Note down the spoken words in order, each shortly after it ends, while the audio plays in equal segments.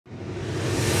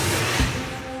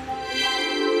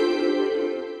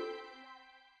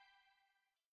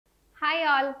Hi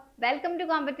all, welcome to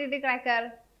Competitive Cracker.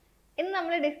 ഇന്ന്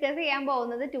നമ്മൾ discuss ചെയ്യാൻ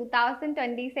പോകുന്നത്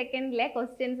 2022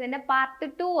 ക്വസ്റ്റ്യൻസിന്റെ പാർട്ട്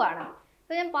 2 ആണ്.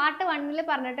 സോ ഞാൻ പാർട്ട് 1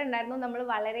 പറഞ്ഞിട്ടുണ്ടായിരുന്നു നമ്മൾ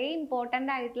വളരെ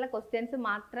ഇമ്പോർട്ടന്റ് ആയിട്ടുള്ള ക്വസ്റ്റ്യൻസ്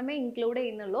മാത്രമേ ഇൻക്ലൂഡ്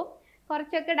ചെയ്യുന്നുള്ളൂ.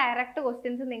 കുറച്ചൊക്കെ ഡയറക്റ്റ്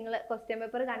ക്വസ്റ്റ്യൻസ് നിങ്ങൾ ക്വസ്റ്റ്യൻ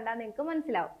പേപ്പർ കണ്ടാൽ നിങ്ങൾക്ക്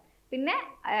മനസ്സിലാവും. പിന്നെ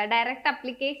ഡയറക്റ്റ്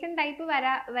അപ്ലിക്കേഷൻ ടൈപ്പ്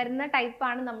വരുന്ന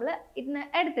ടൈപ്പാണ് നമ്മൾ ഇന്ന്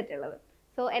എടുത്തിട്ടുള്ളത്.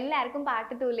 സോ എല്ലാവർക്കും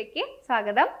പാർട്ട് 2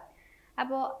 സ്വാഗതം.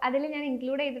 അപ്പോൾ അതിൽ ഞാൻ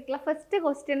ഇൻക്ലൂഡ് ചെയ്തിട്ടുള്ള ഫസ്റ്റ്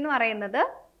ക്വസ്റ്റ്യൻ എന്ന് പറയുന്നത്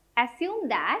assume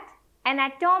that an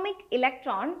atomic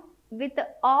electron with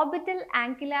orbital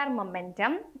angular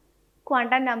momentum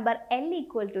quantum number L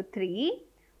equal to 3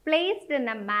 placed in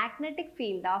a magnetic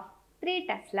field of 3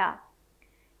 Tesla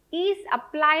is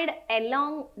applied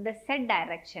along the z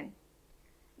direction.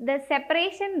 The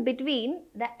separation between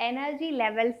the energy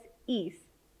levels is,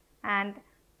 and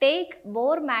take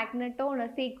Bohr magneton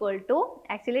is equal to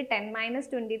actually 10 minus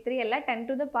 23 അല്ല 10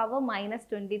 to the power minus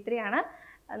 23 ആണ്.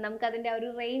 നമുക്ക് അതിൻ്റെ ഒരു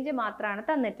range മാത്രമാണ്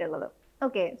തന്നിട്ടുള്ളത്.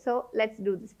 Okay, so let's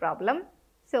do this problem.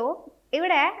 So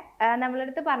ഇവിടെ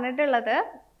നമ്മളടുത്ത് പറഞ്ഞിട്ടുള്ളത്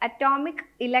അറ്റോമിക്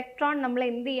ഇലക്ട്രോൺ നമ്മൾ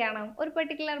എന്ത് ചെയ്യണം, ഒരു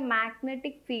പെർട്ടിക്കുലർ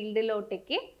മാഗ്നറ്റിക്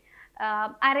ഫീൽഡിലോട്ടേക്ക്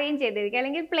അറേഞ്ച് ചെയ്തിരിക്കുക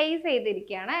അല്ലെങ്കിൽ പ്ലേസ്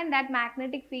ചെയ്തിരിക്കുകയാണ്. And that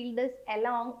magnetic field is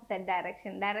along that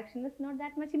direction. Direction is not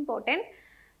that much important.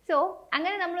 So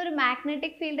അങ്ങനെ നമ്മളൊരു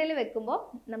മാഗ്നറ്റിക് ഫീൽഡിൽ വെക്കുമ്പോൾ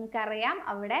നമുക്കറിയാം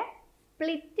അവിടെ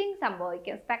സ്പ്ലിറ്റിംഗ്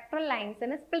സംഭവിക്കും. സ്പെക്ട്രൽ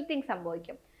ലൈൻസിന് സ്പ്ലിറ്റിംഗ്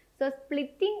സംഭവിക്കും. So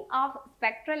splitting of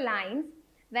spectral lines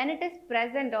when it is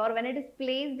present or when it is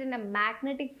placed in a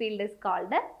magnetic field is called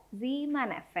the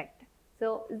Zeeman effect. So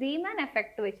Zeeman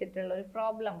effect വെച്ചിട്ടുള്ള ഒരു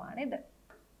പ്രോബ്ലം ആണ് ഇത്.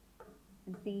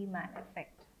 Zeeman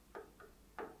effect.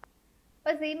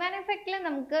 അപ്പോൾ Zeeman effectൽ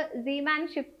നമുക്ക് Zeeman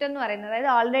shift എന്ന് പറയുന്നത്,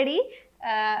 അതായത് already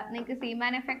നിങ്ങൾക്ക്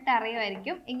Zeeman effect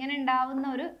അറിയുമായിരിക്കും. ഇങ്ങനെ ഉണ്ടാവുന്ന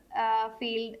ഒരു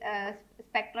ഫീൽഡ്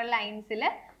സ്പെക്ട്രൽ ലൈൻസിൽ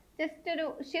ജസ്റ്റ് ഒരു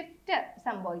ഷിഫ്റ്റ്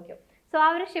സംഭവിക്കും. സോ ആ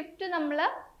ഒരു ഷിഫ്റ്റ് നമ്മൾ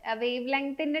വേവ്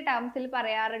ലെങ്ത്തിന്റെ ടേംസിൽ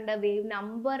പറയാറുണ്ട്, വേവ്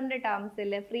നമ്പറിന്റെ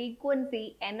ടേംസിൽ, ഫ്രീക്വൻസി,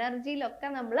 എനർജിയിലൊക്കെ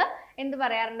നമ്മൾ എന്ത്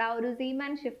പറയാറുണ്ട്, ആ ഒരു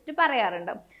സീമാൻ ഷിഫ്റ്റ്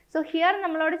പറയാറുണ്ട്. സോ ഹിയർ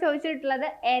നമ്മളോട് ചോദിച്ചിട്ടുള്ളത്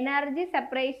എനർജി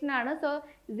സെപ്പറേഷൻ ആണ്. So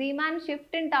Zeeman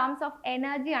shift in terms of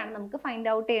energy ആണ് നമുക്ക്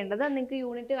ഫൈൻഡ് ഔട്ട് ചെയ്യേണ്ടത്. നിങ്ങൾക്ക്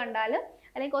യൂണിറ്റ് കണ്ടാൽ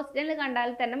അല്ലെങ്കിൽ ക്വസ്റ്റ്യനിൽ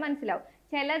കണ്ടാൽ തന്നെ മനസ്സിലാവും.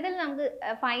 ചിലതിൽ നമുക്ക്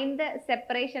ഫൈൻഡ് ദ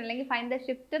സെപ്പറേഷൻ അല്ലെങ്കിൽ ഫൈൻഡ് ദ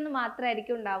ഷിഫ്റ്റ് എന്ന്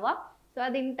മാത്രമായിരിക്കും ഉണ്ടാവുക. സോ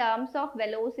അത് in terms of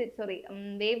velocity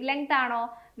wave length ആണോ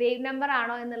വേവ് നമ്പർ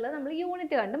ആണോ എന്നുള്ളത് നമ്മൾ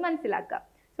യൂണിറ്റ് കണ്ട് മനസ്സിലാക്കുക.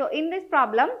 സോ ഇൻ ദിസ്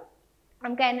പ്രോബ്ലം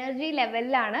നമുക്ക് എനർജി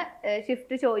ലെവലിലാണ്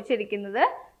ഷിഫ്റ്റ് ചോദിച്ചിരിക്കുന്നത്.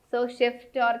 So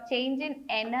shift or change in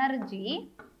energy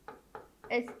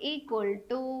is equal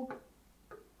to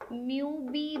mu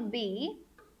B B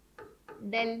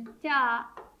delta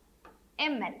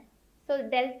M L. So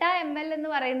delta M L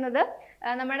എന്ന് പറയുന്നത്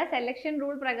നമ്മുടെ സെലക്ഷൻ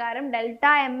റൂൾ പ്രകാരം delta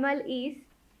M L is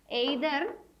either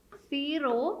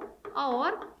 0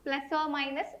 or plus or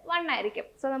minus 1 ആയിരിക്കും.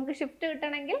 So നമുക്ക് shift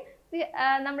കിട്ടണമെങ്കിൽ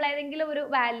നമ്മൾ ഏതെങ്കിലും ഒരു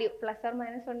വാല്യൂ പ്ലസ് ഓർ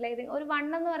മൈനസ് 1 ഏതെങ്കിലും ഒരു 1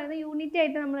 എന്ന് പറയുന്ന യൂണിറ്റ്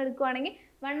ആയിട്ട് നമ്മൾ എടുക്കുകയാണെങ്കിൽ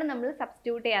 1 നമ്മൾ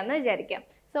സബ്സ്റ്റിറ്റ്യൂട്ട് ചെയ്യാമെന്ന് വിചാരിക്കാം.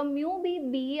 സോ മ്യൂ ബി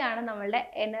ബി ആണ് നമ്മളുടെ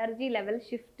എനർജി ലെവൽ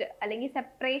ഷിഫ്റ്റ് അല്ലെങ്കിൽ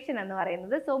സെപ്പറേഷൻ എന്ന്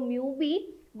പറയുന്നത്. So mu B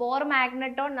bore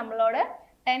magneton നമ്മളോട്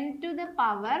 10 to the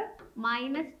power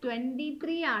minus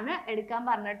 23 ആണ് എടുക്കാൻ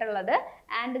പറഞ്ഞിട്ടുള്ളത്.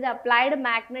 And the applied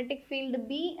magnetic field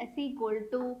B is equal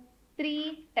to 3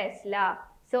 Tesla.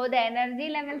 So the energy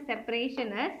level separation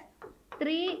is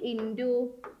 3 into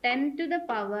 10 to the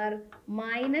power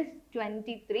minus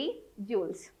 23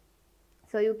 joules.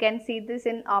 So you can see this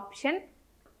in option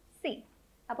C.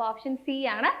 അപ്പോൾ option C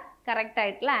ആണ് correct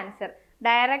ആയിട്ടുള്ള answer.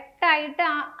 Direct ആയിട്ട്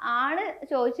ആണ്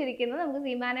ചോദിച്ചിരിക്കുന്നത്. നമുക്ക്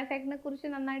Zeeman എഫക്റ്റിനെ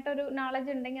കുറിച്ച് നന്നായിട്ടൊരു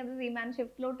knowledge ഉണ്ടെങ്കിൽ അത് സീമാൻ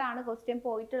ഷിഫ്റ്റിലോട്ടാണ് ക്വസ്റ്റ്യൻ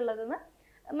പോയിട്ടുള്ളതെന്ന്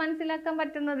മനസ്സിലാക്കാൻ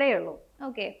പറ്റുന്നതേ ഉള്ളൂ.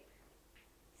 Okay,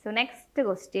 so next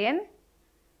question.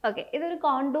 Okay, ഇതൊരു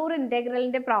കോണ്ടൂർ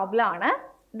ഇൻറ്റഗ്രലിന്റെ പ്രോബ്ലം ആണ്.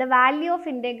 ദ വാല്യൂ ഓഫ്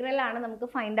ഇൻറ്റഗ്രൽ ആണ് നമുക്ക്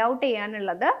ഫൈൻഡ് ഔട്ട്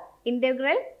ചെയ്യാനുള്ളത്.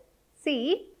 Integral C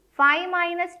 5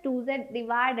 minus 2z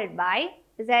divided by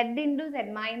z into z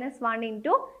minus 1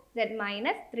 into z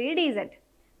minus 3 dz,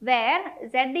 where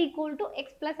z equal to x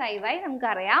plus iy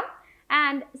നമുക്കറിയാം.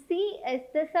 And C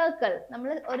is the circle.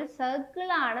 നമ്മൾ ഒരു circle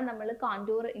ആണ് നമ്മൾ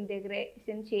contour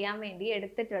integration ചെയ്യാൻ വേണ്ടി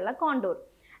എടുത്തിട്ടുള്ള contour.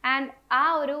 And ആ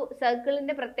ഒരു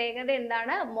സർക്കിളിന്റെ പ്രത്യേകത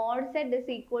എന്താണ്, mode Z is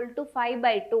equal to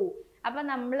 5/2. അപ്പം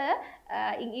നമ്മൾ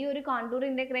ഈ ഒരു കോണ്ടൂർ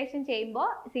ഇൻറ്റഗ്രേഷൻ ചെയ്യുമ്പോൾ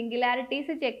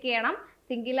സിംഗുലാരിറ്റീസ് ചെക്ക് ചെയ്യണം.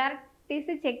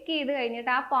 സിംഗുലാരിറ്റീസ് ചെക്ക് ചെയ്ത്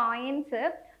കഴിഞ്ഞിട്ട് ആ പോയിന്റ്സ്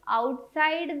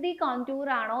ഔട്ട്സൈഡ് ദി കോണ്ടൂർ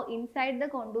ആണോ ഇൻസൈഡ് ദ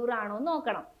കോണ്ടൂർ ആണോ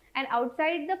നോക്കണം. ആൻഡ്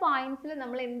ഔട്ട്സൈഡ് ദ പോയിന്റ്സിൽ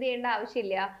നമ്മൾ എന്ത് ചെയ്യേണ്ട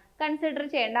ആവശ്യമില്ല, കൺസിഡർ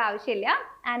ചെയ്യേണ്ട ആവശ്യമില്ല.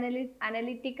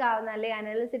 അനലിറ്റിക് ആവുന്ന അല്ലെങ്കിൽ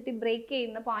അനാലിസിറ്റി ബ്രേക്ക്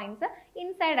ചെയ്യുന്ന പോയിന്റ്സ്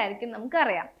ഇൻസൈഡ് ആയിരിക്കും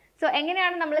നമുക്കറിയാം. സോ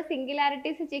എങ്ങനെയാണ് നമ്മൾ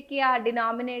സിംഗുലാരിറ്റീസ് ചെക്ക് ചെയ്യുക,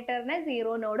 ഡിനോമിനേറ്ററിനെ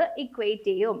 0 ഇക്വേറ്റ്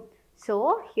ചെയ്യും. So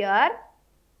here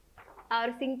our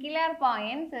singular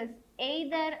points is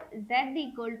either z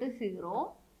equal to 0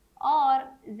 or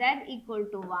z equal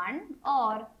to 1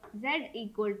 or z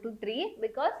equal to 3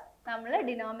 because നമ്മൾ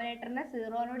ഡിനോമിനേറ്ററിനെ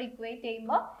സീറോനോട് ഇക്വേറ്റ്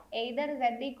ചെയ്യുമ്പോൾ either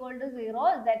z equal to 0,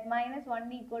 z minus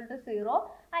 1 equal to 0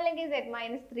 അല്ലെങ്കിൽ z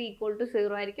minus 3 equal to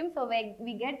 0 ആയിരിക്കും. So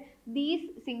we get these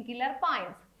singular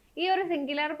points. ഈ ഒരു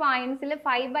singular പോയിന്റ്സിൽ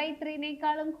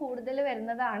 5/3നേക്കാളും കൂടുതൽ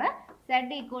വരുന്നതാണ്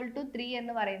z equal to 3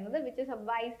 എന്ന് പറയുന്നത്, which is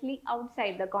obviously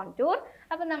outside the contour.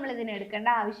 അപ്പോൾ നമ്മൾ ഇതിനെ എടുക്കേണ്ട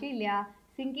ആവശ്യമില്ല.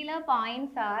 Singular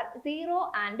points are 0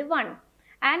 and 1.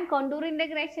 And contour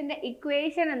integrationന്റെ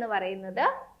equation എന്ന് പറയുന്നത്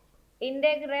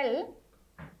integral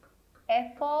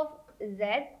f of z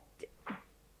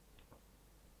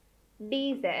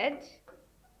dz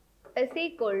is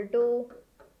equal to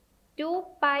 2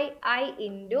 pi I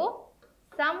into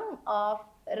sum of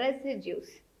residues.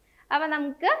 അപ്പോൾ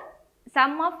നമുക്ക്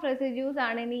sum of residues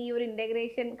ആണ് ഇനി ഈ ഒരു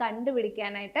ഇന്റഗ്രേഷൻ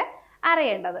കണ്ടുപിടിക്കാനായിട്ട്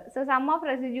അറിയേണ്ടത്. സോ സം ഓഫ്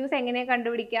റെസിഡ്യൂസ് എങ്ങനെ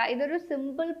കണ്ടുപിടിക്കുക? ഇതൊരു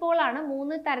സിമ്പിൾ പോൾ ആണ്.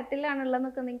 3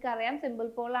 തരത്തിലാണുള്ളതെന്നൊക്കെ നിങ്ങൾക്ക് അറിയാം. സിമ്പിൾ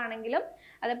പോൾ ആണെങ്കിലും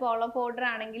അത് പോൾ ഓഫ് ഓർഡർ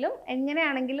ആണെങ്കിലും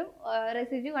എങ്ങനെയാണെങ്കിലും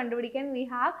റെസിഡ്യൂ കണ്ടുപിടിക്കാൻ we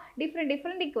have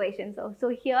different equations. So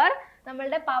here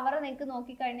നമ്മളുടെ പവർ നിങ്ങൾക്ക്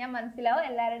നോക്കിക്കഴിഞ്ഞാൽ മനസ്സിലാവും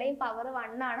എല്ലാവരുടെയും പവർ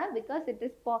 1 ആണ്. Because it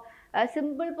is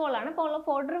simple Paul ആണ്, പോൾ ഓഫ്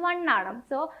ഓർഡർ 1 ആണ്.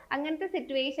 സോ അങ്ങനത്തെ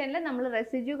സിറ്റുവേഷനിൽ നമ്മൾ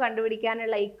റെസിഡ്യൂ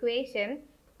കണ്ടുപിടിക്കാനുള്ള equation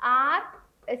R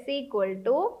is equal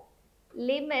to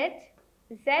limit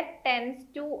z tends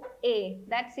to a,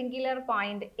 that singular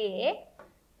point a,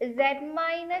 z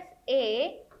minus a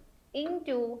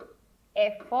into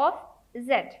f of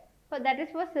z. So that is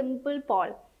for simple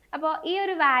pole. അപ്പോൾ ഈ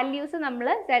ഒരു values നമ്മൾ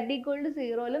z equal to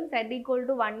 0ലും z equal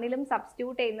to 1ലും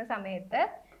substitute ചെയ്യുന്ന സമയത്ത്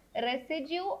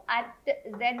residue at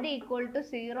z equal to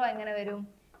 0 എങ്ങനെ വരും?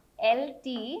 lt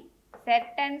z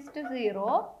tends to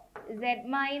 0, z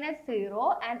minus 0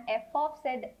 and f of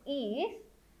z is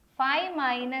 5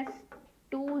 minus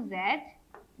 2z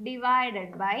divided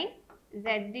by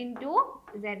z into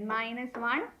z minus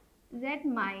 1, z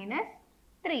minus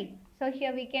 3. So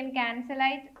here we can cancel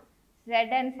out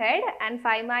z and z and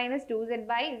 5 minus 2z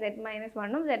by z minus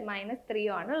 1 ഉം z minus 3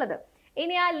 ആണുള്ളത്.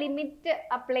 ഇനി ആ limit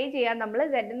apply ചെയ്യാൻ നമ്മൾ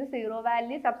z ന് 0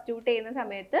 value substitute ചെയ്യുന്ന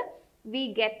സമയത്ത് we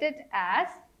get it as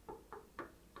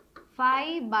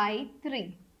 5/3.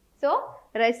 So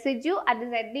residue at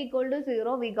z equal to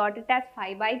 0 we got it as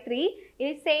 5/3.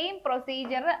 In same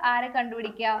procedure ആരെ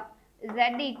കണ്ടുപിടിക്കുക?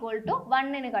 z equal to 1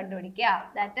 ന് കണ്ടുപിടിക്കുക.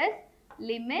 That is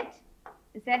limit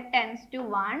z tends to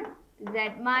 1, z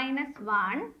minus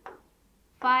 1,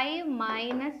 5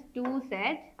 minus 2z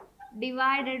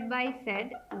divided by z,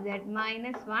 z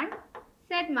minus 1,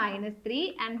 z minus 3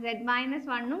 and z minus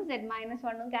 1 ഉം z minus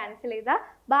 1 ഉം cancel ചെയ്താൽ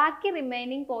ബാക്കി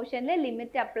remaining പോർഷനിൽ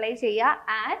limit apply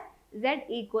ചെയ്യുക as z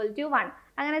equal to 1.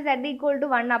 അങ്ങനെ z equal to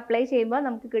 1 apply ചെയ്യുമ്പോൾ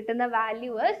നമുക്ക് കിട്ടുന്ന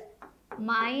വാല്യൂ ഇസ്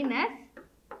minus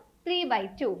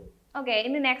 3/2. ഓക്കെ,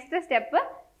 ഇനി next step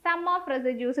some of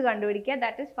residues കണ്ടുപിടിക്കുക.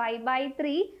 That is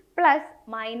 5/3 plus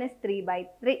minus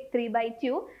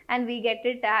 3/2 and we get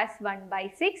it as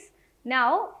 1/6. Now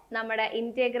നമ്മുടെ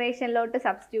ഇന്റഗ്രേഷനിലോട്ട്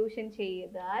സബ്സ്റ്റിറ്റ്യൂഷൻ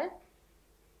ചെയ്താൽ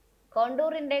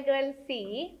contour integral c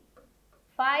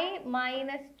 5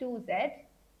 minus 2z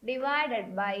divided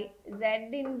by z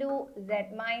into z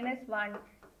minus 1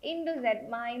 into z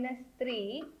minus 3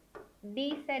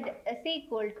 dz is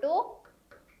equal to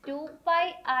 2 pi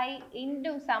I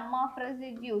into sum of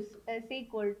residues is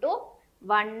equal to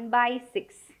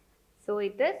 1/6. So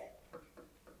it is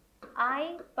I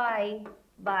pi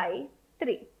by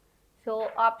 3. So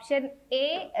option A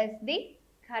is the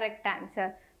correct answer.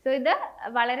 So ഇത്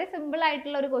വളരെ simple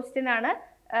ആയിട്ടുള്ള ഒരു question ആണ്.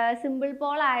 Simple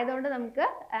Paul ആയതുകൊണ്ട് നമുക്ക്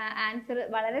answer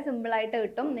വളരെ simple ആയിട്ട്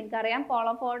കിട്ടും. നിങ്ങൾക്കറിയാം പോൾ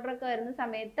ഓഫ് ഓർഡർ ഒക്കെ വരുന്ന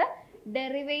സമയത്ത്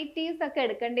ഡെറിവേറ്റീവ്സ് ഒക്കെ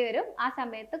എടുക്കേണ്ടി വരും. ആ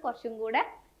സമയത്ത് കുറച്ചും കൂടെ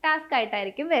ടാസ്ക്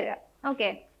ആയിട്ടായിരിക്കും വരിക. Okay,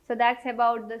 so that's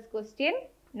about this question.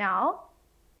 Now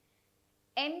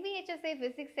NVHSE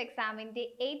physics എക്സാമിൻ്റെ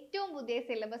ഏറ്റവും പുതിയ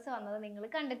സിലബസ് വന്നത് നിങ്ങൾ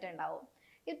കണ്ടിട്ടുണ്ടാവും.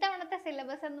 ഇത്തവണത്തെ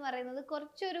സിലബസ് എന്ന് പറയുന്നത്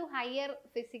കുറച്ചൊരു ഹയർ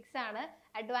ഫിസിക്സ് ആണ്,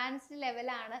 അഡ്വാൻസ്ഡ്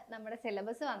ലെവലാണ് നമ്മുടെ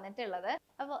സിലബസ് വന്നിട്ടുള്ളത്.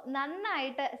 അപ്പോൾ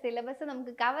നന്നായിട്ട് സിലബസ്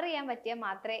നമുക്ക് കവർ ചെയ്യാൻ പറ്റിയാൽ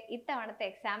മാത്രമേ ഇത്തവണത്തെ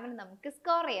എക്സാമിന് നമുക്ക്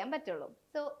സ്കോർ ചെയ്യാൻ പറ്റുള്ളൂ.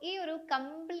 സോ ഈ ഒരു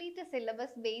കംപ്ലീറ്റ്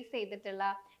സിലബസ് ബേസ് ചെയ്തിട്ടുള്ള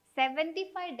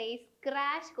 75 ഡേയ്സ്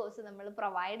ക്രാഷ് കോഴ്സ് നമ്മൾ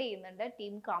പ്രൊവൈഡ് ചെയ്യുന്നുണ്ട്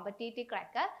ടീം കോമ്പറ്റേറ്റീവ്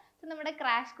ക്രാക്കർ. സോ നമ്മുടെ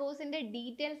ക്രാഷ് കോഴ്സിൻ്റെ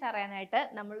ഡീറ്റെയിൽസ് അറിയാനായിട്ട്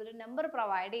നമ്മളൊരു നമ്പർ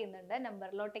പ്രൊവൈഡ് ചെയ്യുന്നുണ്ട്.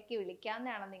 നമ്പറിലോട്ടേക്ക്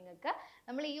വിളിക്കാവുന്നതാണ് നിങ്ങൾക്ക്.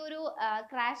 നമ്മൾ ഈ ഒരു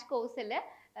ക്രാഷ് കോഴ്സിൽ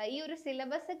ഈ ഒരു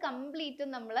സിലബസ് കംപ്ലീറ്റും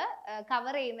നമ്മൾ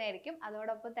കവർ ചെയ്യുന്നതായിരിക്കും.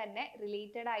 അതോടൊപ്പം തന്നെ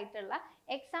റിലേറ്റഡ് ആയിട്ടുള്ള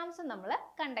എക്സാംസും നമ്മൾ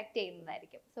കണ്ടക്ട്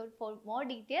ചെയ്യുന്നതായിരിക്കും. So for more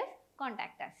details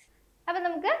contact us. അപ്പോൾ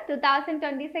നമുക്ക്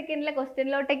 2022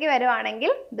 ക്വസ്റ്റ്യനിലോട്ടേക്ക്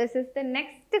വരുവാണെങ്കിൽ this is the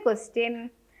next question.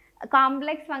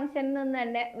 Complex ഫംഗ്ഷനിൽ നിന്ന്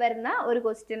തന്നെ വരുന്ന ഒരു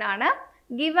ക്വസ്റ്റ്യൻ ആണ്.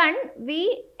 Given v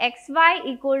xy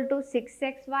equal to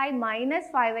 6xy minus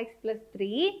 5x plus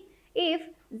 3 If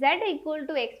z equal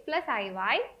to x plus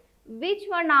iy, which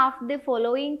one of the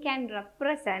following can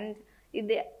represent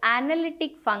the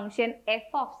analytic function f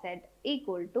of z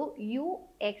equal to u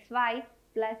xy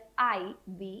plus I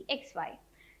v xy?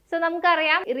 So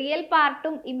നമുക്കറിയാം real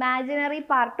പാർട്ടും imaginary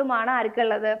പാർട്ടുമാണ്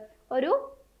ആർക്കുള്ളത്? ഒരു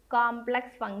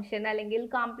complex function അല്ലെങ്കിൽ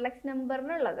complex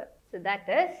നമ്പറിനുള്ളത്. So that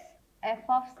is f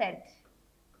of z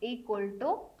equal to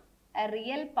a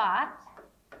real part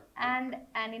and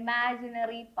an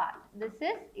imaginary part. This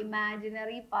is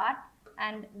imaginary part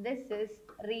and this is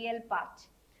real part.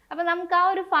 അപ്പോൾ നമുക്ക് ആ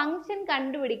ഒരു function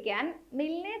കണ്ടുപിടിക്കാൻ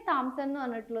Milne Thomson എന്ന്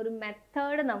പറഞ്ഞിട്ടുള്ള ഒരു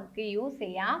മെത്തേഡ് നമുക്ക് യൂസ്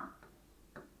ചെയ്യാം.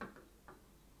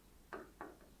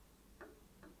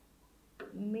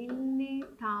 Milne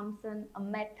Thomson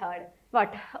method.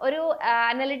 വാട്ട്? ഒരു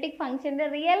അനലിറ്റിക് ഫംഗ്ഷന്റെ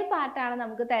റിയൽ പാർട്ടാണ്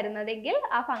നമുക്ക് തരുന്നതെങ്കിൽ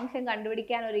ആ ഫംഗ്ഷൻ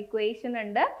കണ്ടുപിടിക്കാൻ ഒരു ഇക്വേഷൻ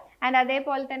ഉണ്ട്. ആൻഡ്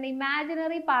അതേപോലെ തന്നെ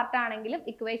ഇമാജിനറി പാർട്ട് ആണെങ്കിലും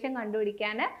ഇക്വേഷൻ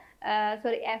കണ്ടുപിടിക്കാൻ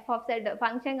എഫ് ഓഫ് സെഡ്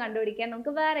ഫംഗ്ഷൻ കണ്ടുപിടിക്കാൻ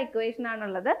നമുക്ക് വേറെ ഇക്വേഷൻ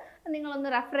ആണുള്ളത്. നിങ്ങളൊന്ന്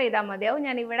റെഫർ ചെയ്താൽ മതിയാവും.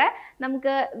 ഞാനിവിടെ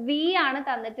നമുക്ക് വി ആണ്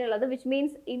തന്നിട്ടുള്ളത്, വിച്ച്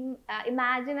മീൻസ്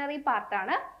ഇമാജിനറി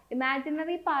പാർട്ടാണ്.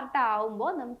 ഇമാജിനറി പാർട്ട്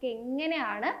ആവുമ്പോൾ നമുക്ക്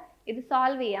എങ്ങനെയാണ് ഇത്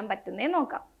സോൾവ് ചെയ്യാൻ പറ്റുന്നത്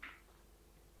നോക്കാം.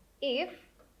 If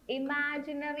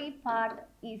imaginary part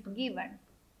is given,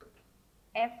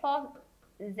 f of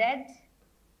z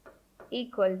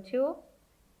equal to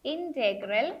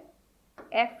integral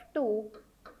f2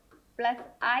 plus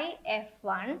I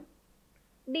f1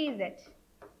 dz.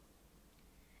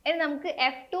 ഇനി നമുക്ക്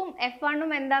f2 ഉം f1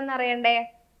 ഉം എന്താണെന്ന് അറിയണ്ടേ?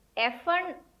 f1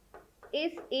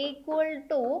 is equal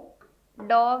to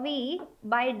dou v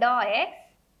by dou x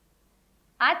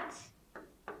at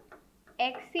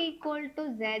x equal to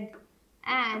z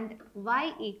and y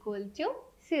equal to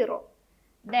 0.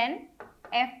 Then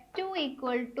f2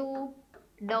 equal to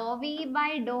dou v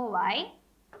by dou y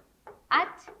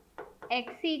at x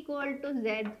equal to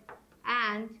z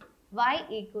and y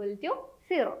equal to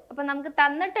 0. അപ്പോൾ നമുക്ക്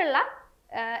തന്നിട്ടുള്ള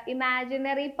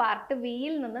imaginary part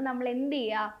വിയിൽ നിന്ന് നമ്മൾ എന്ത്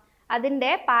ചെയ്യുക?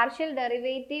 അതിൻ്റെ partial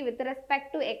derivative with respect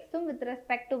to എക്സും with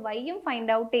respect to വൈയും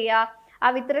find out ചെയ്യുക. ആ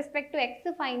with respect to X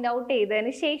find out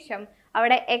ചെയ്തതിന് ശേഷം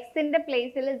അവിടെ എക്സിന്റെ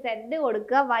പ്ലേസിൽ z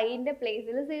കൊടുക്കുക, വൈന്റെ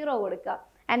പ്ലേസിൽ 0 കൊടുക്കുക.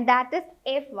 And that is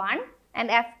f1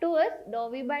 and f2 is dou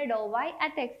v by dou y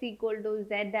at x equal to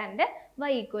z and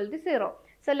y equal to 0.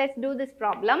 So let's do this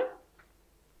problem.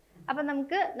 അപ്പം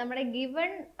നമുക്ക് നമ്മുടെ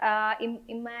ഗിവൺ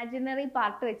ഇമാജിനറി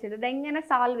പാർട്ട് വെച്ചിട്ട് ഇതെങ്ങനെ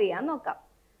സോൾവ് ചെയ്യാൻ നോക്കാം.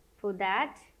 For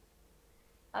that,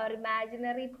 our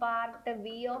imaginary part v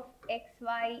of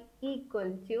xy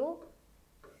equal to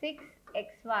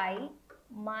 6xy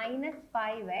minus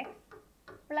 5x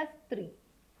plus 3.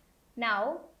 Now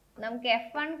നമുക്ക്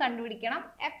f1 കണ്ടുപിടിക്കണം,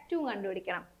 f2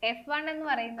 കണ്ടുപിടിക്കണം. f1 എന്ന്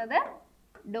പറയുന്നത്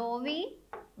dou v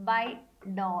by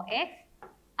dou x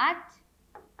at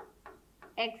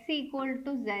x equal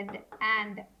to z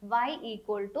and y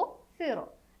equal to 0.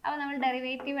 അപ്പോൾ നമ്മൾ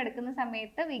derivative എടുക്കുന്ന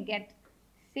സമയത്ത് we get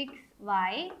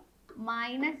 6y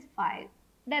minus 5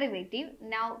 derivative.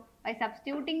 Now by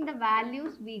substituting the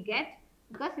values we get,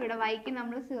 because ഇവിടെ yക്ക്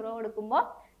നമ്മൾ 0 കൊടുക്കുമ്പോൾ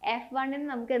f1 ന്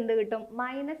നമുക്ക് എന്ത് കിട്ടും?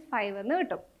 -5 എന്ന്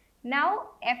കിട്ടും. Now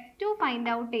f2 ഫൈൻഡ്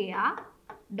ഔട്ട് ചെയ്യുക.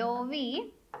 dou v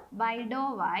by dou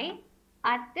y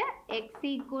at x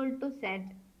equal to z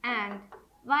and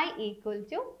y equal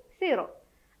to 0.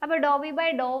 അപ്പോൾ dou v by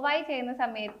dou y ചെയ്യുന്ന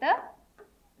സമയത്ത്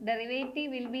derivative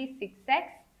will be 6x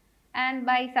and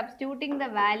by substituting the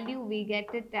value we get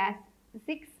it as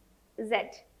 6z.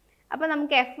 അപ്പോൾ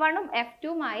നമുക്ക് f1 ഉം f2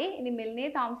 ഉമായി ഇനി Milne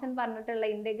Thomson പറഞ്ഞിട്ടുള്ള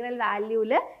integral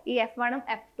വാല്യൂല് ഈ f1 ഉം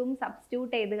f2 ഉം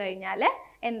സബ്സ്റ്റിറ്റ്യൂട്ട് ചെയ്ത് കഴിഞ്ഞാൽ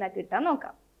എന്താ കിട്ടുക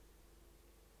നോക്കാം.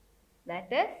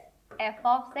 That is f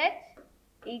of z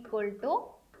equal to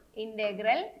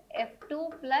integral f2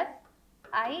 plus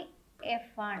I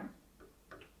f1.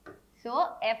 So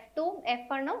f2 ഉം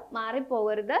f1 ഉം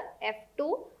മാറിപ്പോകരുത്.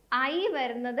 f2 I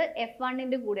വരുന്നത്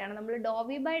f1ന്റെ കൂടെയാണ്. നമ്മൾ dou v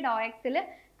by dou x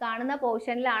കാണുന്ന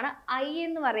പോർഷനിലാണ് I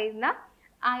എന്ന് പറയുന്ന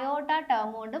അയോട്ട ടേം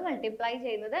കൊണ്ട് മൾട്ടിപ്ലൈ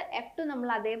ചെയ്യുന്നത്. f2 നമ്മൾ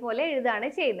അതേപോലെ എഴുതാണ്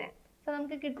ചെയ്യുന്നത്. സോ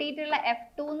നമുക്ക് കിട്ടിയിട്ടുള്ള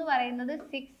f2 എന്ന് പറയുന്നത്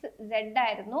 6z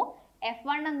ആയിരുന്നു,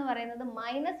 f1 എന്ന് പറയുന്നത്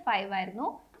 -5 ആയിരുന്നു.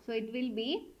 So it will be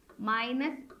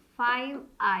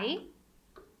 -5i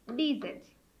dz.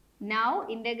 Now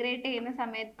integrate ചെയ്യുന്ന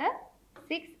സമയത്ത്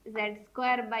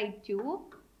 6z² by 2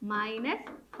 minus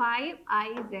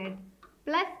 5iz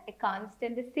plus a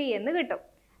constant c എന്ന് കിട്ടും.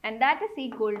 And that is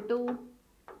equal to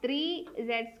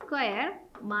 3z²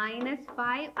 minus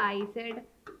 5iz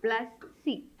plus c.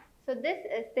 So this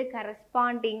is the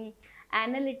corresponding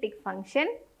analytic function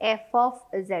f of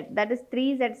z. That is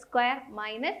 3z²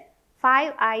 minus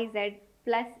 5iz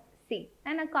plus c.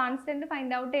 And a constant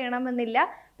find out ചെയ്യണമെന്നില്ല.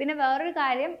 പിന്നെ വേറൊരു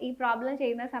കാര്യം ഈ problem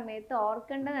ചെയ്യുന്ന സമയത്ത്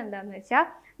ഓർക്കേണ്ടത് എന്താണെന്ന് വെച്ചാൽ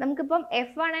നമുക്കിപ്പം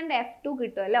f1 and f2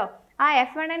 കിട്ടുമല്ലോ. ആ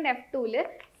f1 and f2ല്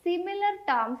സിമിലർ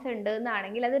ടേംസ് ഉണ്ട്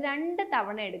എന്നാണെങ്കിൽ അത് 2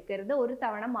 തവണ എടുക്കരുത്, ഒരു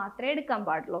തവണ മാത്രമേ എടുക്കാൻ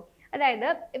പാടുള്ളൂ. അതായത്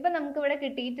ഇപ്പൊ നമുക്ക് ഇവിടെ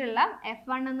കിട്ടിയിട്ടുള്ള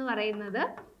F1 എന്ന് പറയുന്നത്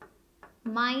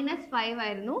 -5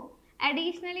 ആയിരുന്നു.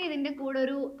 അഡീഷണലി ഇതിന്റെ കൂടെ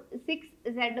ഒരു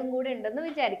 6z കൂടെ ഉണ്ടെന്ന്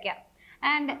വിചാരിക്കാം.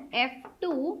 And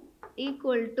F2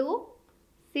 equal to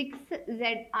 6z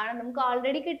ആണ് നമുക്ക്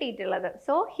ഓൾറെഡി കിട്ടിയിട്ടുള്ളത്.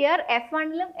 സോ ഹിയർ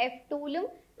F1ലും F2ലും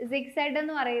 6z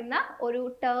എന്ന് പറയുന്ന ഒരു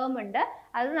ടേം ഉണ്ട്.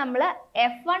 അത് നമ്മൾ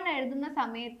F1 എഴുതുന്ന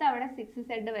സമയത്ത് അവിടെ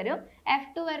 6z വരും,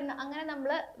 F2 വരുന്ന അങ്ങനെ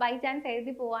നമ്മൾ ബൈ ചാൻസ്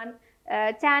എഴുതി പോവാൻ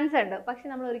ചാൻസ് ഉണ്ട്. പക്ഷെ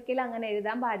നമ്മൾ ഒരിക്കലും അങ്ങനെ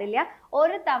എഴുതാൻ പാടില്ല.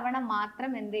 ഒരു തവണ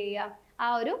മാത്രം എന്ത് ചെയ്യുക, ആ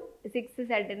ഒരു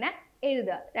 6z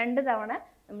എഴുതുക, 2 തവണ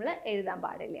നമ്മൾ എഴുതാൻ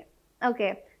പാടില്ല. Okay,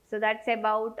 so that's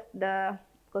about the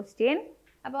question.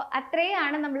 അപ്പോൾ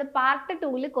അത്രയാണ് നമ്മൾ പാർട്ട്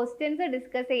 2ൽ ക്വസ്റ്റ്യൻസ്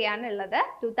ഡിസ്കസ് ചെയ്യാനുള്ളത്.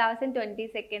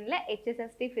 2022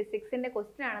 HSST ഫിസിക്സിന്റെ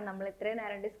ക്വസ്റ്റ്യൻ ആണ് നമ്മൾ ഇത്രയും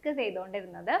നേരം ഡിസ്കസ്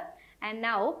ചെയ്തുകൊണ്ടിരുന്നത്. ആൻഡ്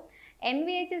നൗ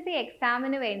NVHSE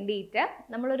എക്സാമിന് വേണ്ടിയിട്ട്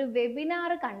നമ്മളൊരു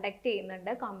വെബിനാർ കണ്ടക്ട്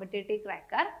ചെയ്യുന്നുണ്ട്. കോമ്പറ്റേറ്റീവ്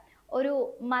ക്രാക്കർ ഒരു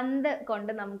മന്ത്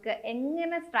കൊണ്ട് നമുക്ക്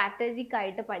എങ്ങനെ സ്ട്രാറ്റജിക്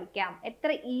ആയിട്ട് പഠിക്കാം, എത്ര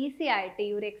ഈസി ആയിട്ട്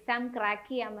ഈ ഒരു എക്സാം ക്രാക്ക്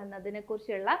ചെയ്യാം എന്നതിനെ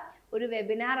കുറിച്ചുള്ള ഒരു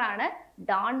വെബിനാർ ആണ്.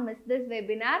 Don't miss this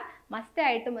webinar. Must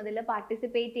ആയിട്ടും അതിൽ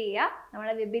പാർട്ടിസിപ്പേറ്റ് ചെയ്യുക.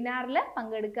 നമ്മളെ വെബിനാറിൽ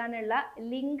പങ്കെടുക്കാനുള്ള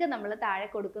ലിങ്ക് നമ്മൾ താഴെ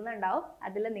കൊടുക്കുന്നുണ്ടാവും,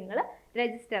 അതിൽ നിങ്ങൾ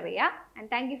രജിസ്റ്റർ ചെയ്യുക. And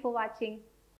thank you for watching.